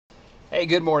Hey,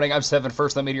 good morning. I'm 7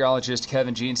 First Line meteorologist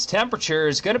Kevin Jeans. Temperature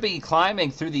is going to be climbing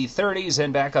through the 30s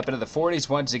and back up into the 40s.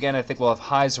 Once again, I think we'll have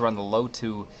highs around the low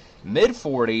to mid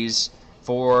 40s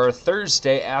for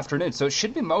Thursday afternoon. So it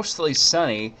should be mostly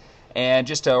sunny and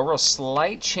just a real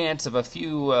slight chance of a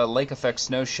few lake effect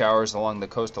snow showers along the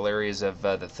coastal areas of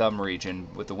the Thumb region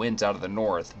with the winds out of the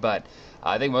north. But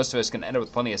I think most of us can end up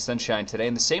with plenty of sunshine today.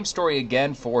 And the same story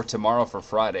again for tomorrow for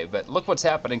Friday. But look what's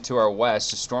happening to our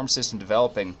west. A storm system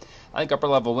developing. I think upper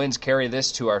level winds carry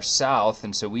this to our south,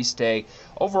 and so we stay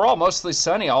overall mostly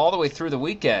sunny all the way through the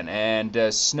weekend.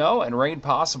 And snow and rain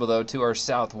possible, though, to our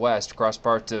southwest across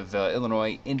parts of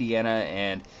Illinois, Indiana,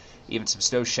 and even some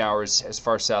snow showers as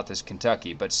far south as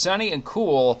Kentucky. But sunny and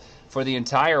cool for the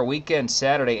entire weekend,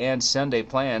 Saturday and Sunday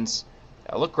plans.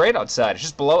 Look great outside. It's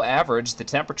just below average. The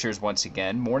temperatures, once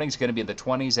again. Morning's going to be in the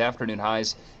 20s, afternoon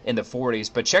highs in the 40s.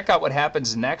 But check out what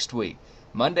happens next week.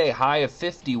 Monday, high of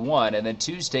 51, and then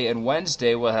Tuesday and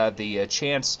Wednesday we'll have the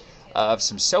chance of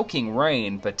some soaking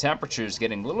rain, but temperatures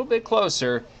getting a little bit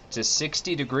closer to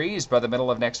 60 degrees by the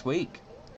middle of next week.